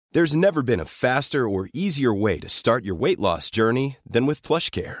There's never been a faster or easier way to start your weight loss journey than with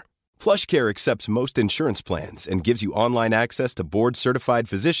PlushCare. PlushCare accepts most insurance plans and gives you online access to board-certified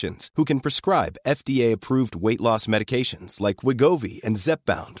physicians who can prescribe FDA-approved weight loss medications like Wegovy and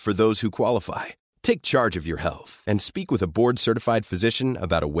Zepbound for those who qualify. Take charge of your health and speak with a board-certified physician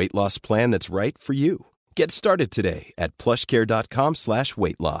about a weight loss plan that's right for you. Get started today at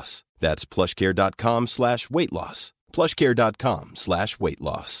plushcare.com/weight-loss. That's plushcare.com/weight-loss.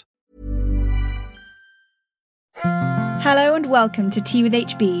 plushcare.com/weight-loss. Hello and welcome to Tea with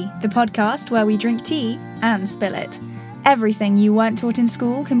HB, the podcast where we drink tea and spill it. Everything you weren't taught in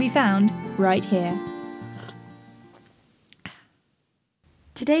school can be found right here.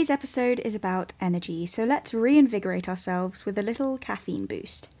 Today's episode is about energy, so let's reinvigorate ourselves with a little caffeine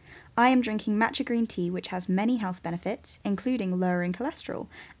boost. I am drinking matcha green tea, which has many health benefits, including lowering cholesterol,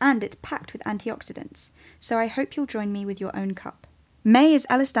 and it's packed with antioxidants, so I hope you'll join me with your own cup. May is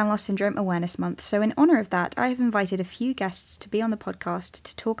Ehlers-Danlos Syndrome Awareness Month, so in honour of that, I have invited a few guests to be on the podcast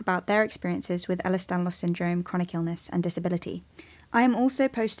to talk about their experiences with Ehlers-Danlos Syndrome, chronic illness, and disability. I am also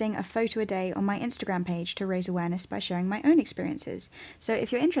posting a photo a day on my Instagram page to raise awareness by sharing my own experiences, so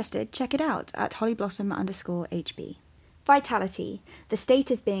if you're interested, check it out at hollyblossom_HB. Vitality, the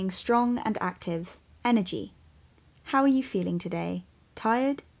state of being strong and active. Energy. How are you feeling today?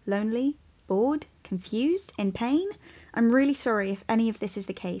 Tired? Lonely? Bored? Confused? In pain? I'm really sorry if any of this is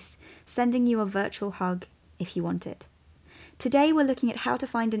the case, sending you a virtual hug if you want it. Today we're looking at how to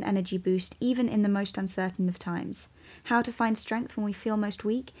find an energy boost even in the most uncertain of times, how to find strength when we feel most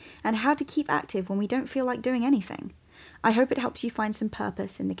weak, and how to keep active when we don't feel like doing anything. I hope it helps you find some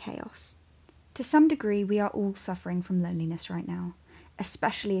purpose in the chaos. To some degree, we are all suffering from loneliness right now,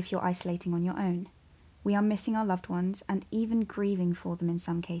 especially if you're isolating on your own. We are missing our loved ones and even grieving for them in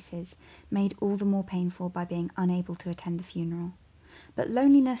some cases, made all the more painful by being unable to attend the funeral. But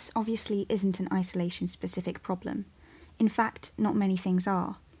loneliness obviously isn't an isolation-specific problem. In fact, not many things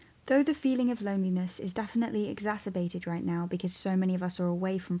are. Though the feeling of loneliness is definitely exacerbated right now because so many of us are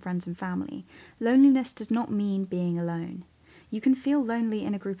away from friends and family, loneliness does not mean being alone. You can feel lonely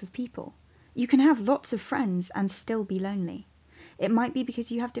in a group of people. You can have lots of friends and still be lonely. It might be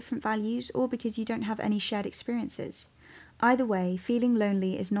because you have different values or because you don't have any shared experiences. Either way, feeling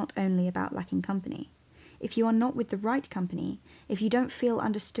lonely is not only about lacking company. If you are not with the right company, if you don't feel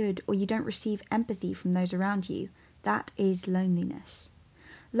understood or you don't receive empathy from those around you, that is loneliness.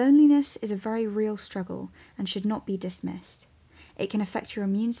 Loneliness is a very real struggle and should not be dismissed. It can affect your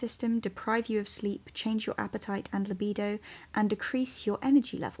immune system, deprive you of sleep, change your appetite and libido, and decrease your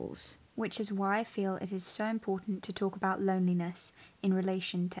energy levels. Which is why I feel it is so important to talk about loneliness in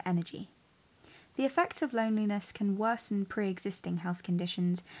relation to energy. The effects of loneliness can worsen pre-existing health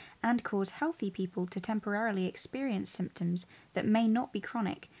conditions and cause healthy people to temporarily experience symptoms that may not be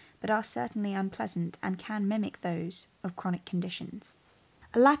chronic, but are certainly unpleasant and can mimic those of chronic conditions.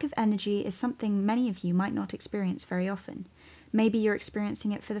 A lack of energy is something many of you might not experience very often. Maybe you're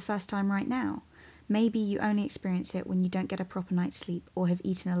experiencing it for the first time right now. Maybe you only experience it when you don't get a proper night's sleep or have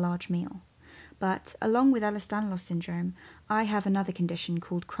eaten a large meal. But, along with Ehlers-Danlos syndrome, I have another condition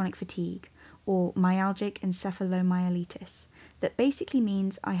called chronic fatigue, or myalgic encephalomyelitis, that basically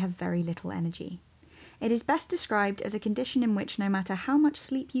means I have very little energy. It is best described as a condition in which no matter how much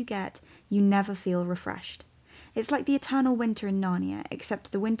sleep you get, you never feel refreshed. It's like the eternal winter in Narnia,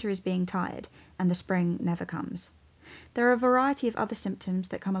 except the winter is being tired, and the spring never comes. There are a variety of other symptoms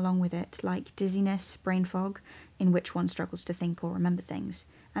that come along with it, like dizziness, brain fog, in which one struggles to think or remember things,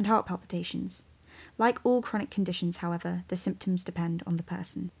 and heart palpitations. Like all chronic conditions, however, the symptoms depend on the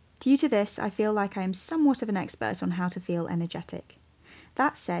person. Due to this, I feel like I am somewhat of an expert on how to feel energetic.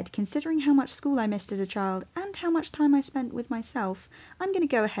 That said, considering how much school I missed as a child and how much time I spent with myself, I'm going to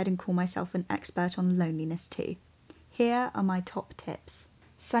go ahead and call myself an expert on loneliness too. Here are my top tips.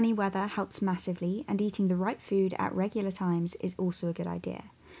 Sunny weather helps massively, and eating the right food at regular times is also a good idea.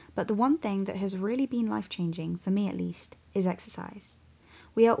 But the one thing that has really been life-changing, for me at least, is exercise.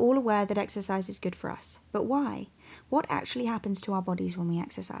 We are all aware that exercise is good for us, but why? What actually happens to our bodies when we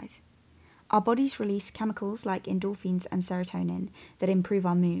exercise? Our bodies release chemicals like endorphins and serotonin that improve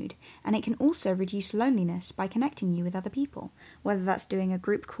our mood, and it can also reduce loneliness by connecting you with other people, whether that's doing a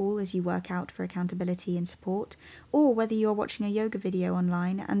group call as you work out for accountability and support, or whether you're watching a yoga video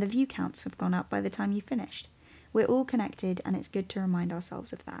online and the view counts have gone up by the time you've finished. We're all connected, and it's good to remind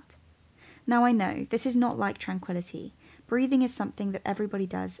ourselves of that. Now I know, this is not like tranquility. Breathing is something that everybody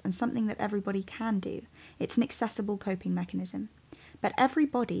does and something that everybody can do. It's an accessible coping mechanism. But every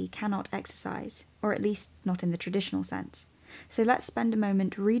body cannot exercise, or at least not in the traditional sense. So let's spend a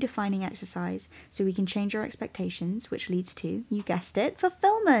moment redefining exercise so we can change our expectations, which leads to, you guessed it,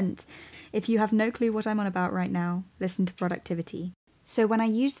 fulfillment. If you have no clue what I'm on about right now, listen to productivity. So when I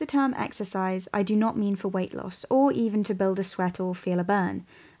use the term exercise, I do not mean for weight loss or even to build a sweat or feel a burn.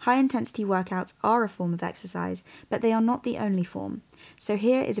 High-intensity workouts are a form of exercise, but they are not the only form. So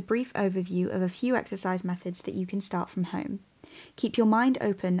here is a brief overview of a few exercise methods that you can start from home. Keep your mind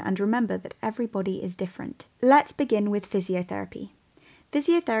open and remember that every body is different. Let's begin with physiotherapy.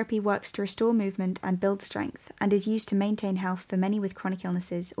 Physiotherapy works to restore movement and build strength and is used to maintain health for many with chronic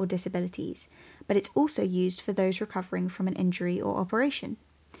illnesses or disabilities, but it's also used for those recovering from an injury or operation.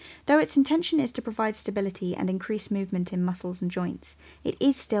 Though its intention is to provide stability and increase movement in muscles and joints, it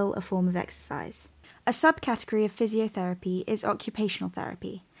is still a form of exercise. A subcategory of physiotherapy is occupational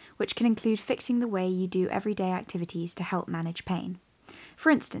therapy, which can include fixing the way you do everyday activities to help manage pain. For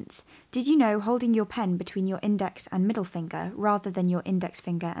instance, did you know holding your pen between your index and middle finger rather than your index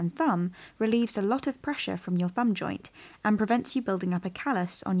finger and thumb relieves a lot of pressure from your thumb joint and prevents you building up a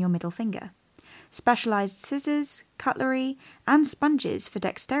callus on your middle finger? Specialized scissors, cutlery, and sponges for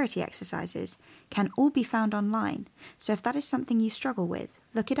dexterity exercises can all be found online, so if that is something you struggle with,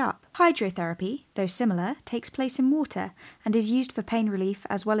 look it up. Hydrotherapy, though similar, takes place in water and is used for pain relief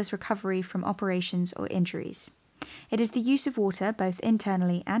as well as recovery from operations or injuries. It is the use of water, both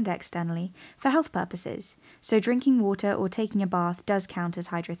internally and externally, for health purposes, so drinking water or taking a bath does count as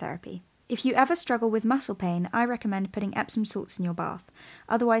hydrotherapy. If you ever struggle with muscle pain, I recommend putting Epsom salts in your bath,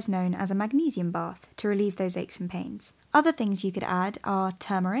 otherwise known as a magnesium bath, to relieve those aches and pains. Other things you could add are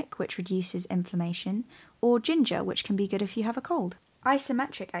turmeric, which reduces inflammation, or ginger, which can be good if you have a cold.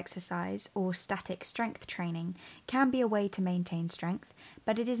 Isometric exercise, or static strength training, can be a way to maintain strength,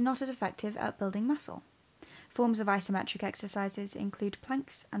 but it is not as effective at building muscle. Forms of isometric exercises include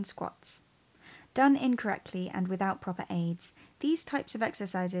planks and squats. Done incorrectly and without proper aids, these types of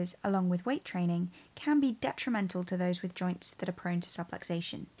exercises, along with weight training, can be detrimental to those with joints that are prone to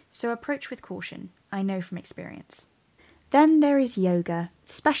subluxation. So approach with caution, I know from experience. Then there is yoga,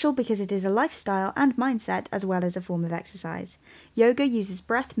 special because it is a lifestyle and mindset as well as a form of exercise. Yoga uses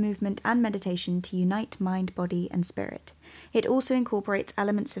breath, movement, and meditation to unite mind, body, and spirit. It also incorporates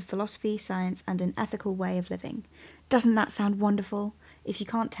elements of philosophy, science, and an ethical way of living. Doesn't that sound wonderful? If you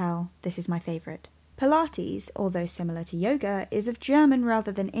can't tell, this is my favourite. Pilates, although similar to yoga, is of German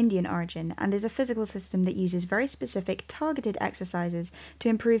rather than Indian origin and is a physical system that uses very specific targeted exercises to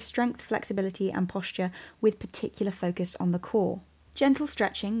improve strength, flexibility and posture with particular focus on the core. Gentle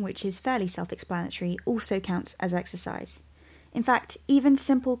stretching, which is fairly self-explanatory, also counts as exercise. In fact, even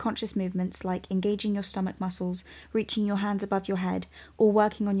simple conscious movements like engaging your stomach muscles, reaching your hands above your head, or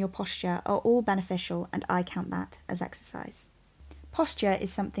working on your posture are all beneficial, and I count that as exercise. Posture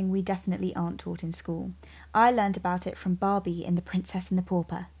is something we definitely aren't taught in school. I learned about it from Barbie in The Princess and the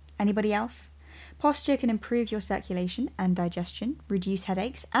Pauper. Anybody else? Posture can improve your circulation and digestion, reduce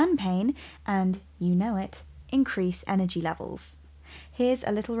headaches and pain, and, you know it, increase energy levels. Here's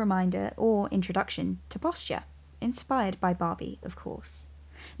a little reminder or introduction to posture, inspired by Barbie, of course.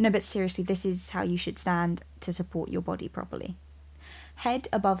 No, but seriously, this is how you should stand to support your body properly. Head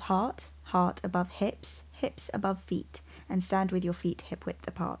above heart, heart above hips, hips above feet, and stand with your feet hip-width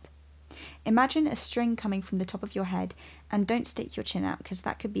apart. Imagine a string coming from the top of your head, and don't stick your chin out because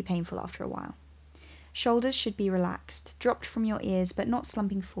that could be painful after a while. Shoulders should be relaxed, dropped from your ears but not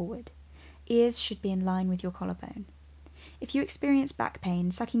slumping forward. Ears should be in line with your collarbone. If you experience back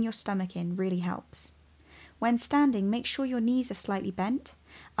pain, sucking your stomach in really helps. When standing, make sure your knees are slightly bent.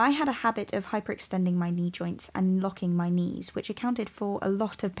 I had a habit of hyperextending my knee joints and locking my knees, which accounted for a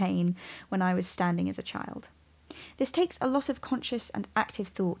lot of pain when I was standing as a child. This takes a lot of conscious and active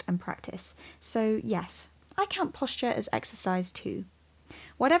thought and practice, so yes, I count posture as exercise too.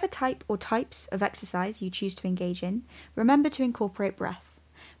 Whatever type or types of exercise you choose to engage in, remember to incorporate breath.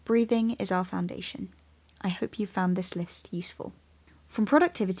 Breathing is our foundation. I hope you found this list useful. From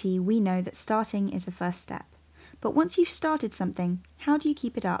productivity, we know that starting is the first step. But once you've started something, how do you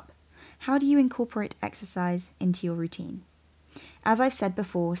keep it up? How do you incorporate exercise into your routine? As I've said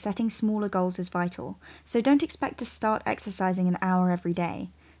before, setting smaller goals is vital, so don't expect to start exercising an hour every day.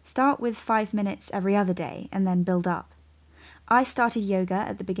 Start with 5 minutes every other day and then build up. I started yoga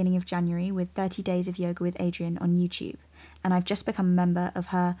at the beginning of January with 30 Days of Yoga with Adriene on YouTube, and I've just become a member of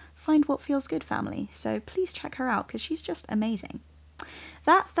her Find What Feels Good family, so please check her out because she's just amazing.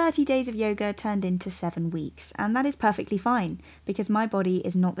 That 30 days of yoga turned into 7 weeks, and that is perfectly fine because my body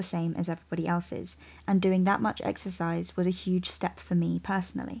is not the same as everybody else's, and doing that much exercise was a huge step for me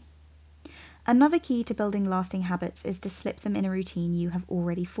personally. Another key to building lasting habits is to slip them in a routine you have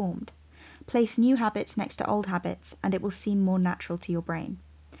already formed. Place new habits next to old habits and it will seem more natural to your brain.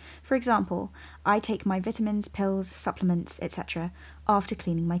 For example, I take my vitamins, pills, supplements, etc. after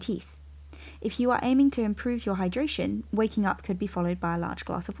cleaning my teeth. If you are aiming to improve your hydration, waking up could be followed by a large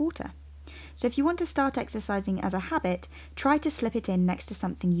glass of water. So if you want to start exercising as a habit, try to slip it in next to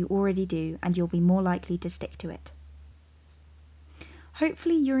something you already do and you'll be more likely to stick to it.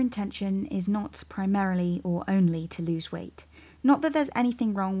 Hopefully your intention is not primarily or only to lose weight. Not that there's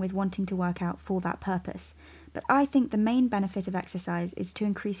anything wrong with wanting to work out for that purpose, but I think the main benefit of exercise is to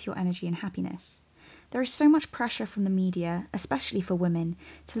increase your energy and happiness. There is so much pressure from the media, especially for women,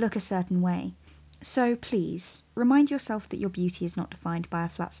 to look a certain way. So please, remind yourself that your beauty is not defined by a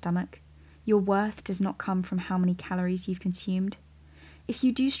flat stomach. Your worth does not come from how many calories you've consumed. If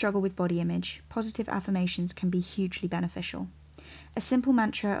you do struggle with body image, positive affirmations can be hugely beneficial. A simple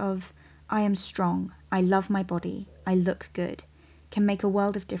mantra of, I am strong, I love my body, I look good, can make a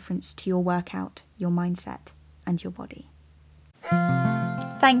world of difference to your workout, your mindset, and your body.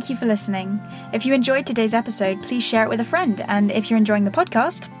 Thank you for listening. If you enjoyed today's episode, please share it with a friend. And if you're enjoying the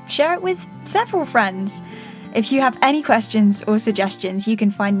podcast, share it with several friends. If you have any questions or suggestions, you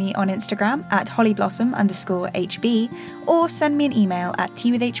can find me on Instagram at hollyblossom_HB or send me an email at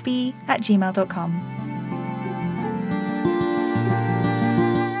teawithhb@gmail.com.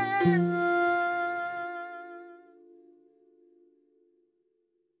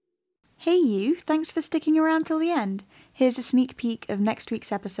 Hey you, thanks for sticking around till the end. Here's a sneak peek of next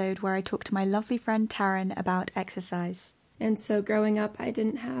week's episode where I talk to my lovely friend Taryn about exercise. And so growing up, I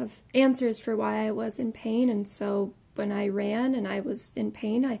didn't have answers for why I was in pain. And so when I ran and I was in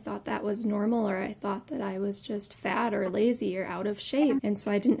pain, I thought that was normal, or I thought that I was just fat or lazy or out of shape. And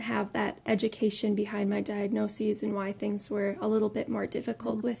so I didn't have that education behind my diagnoses and why things were a little bit more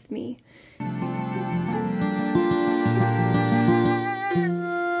difficult with me.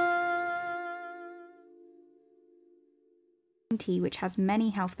 Tea, which has many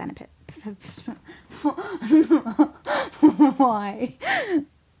health benefits. Why?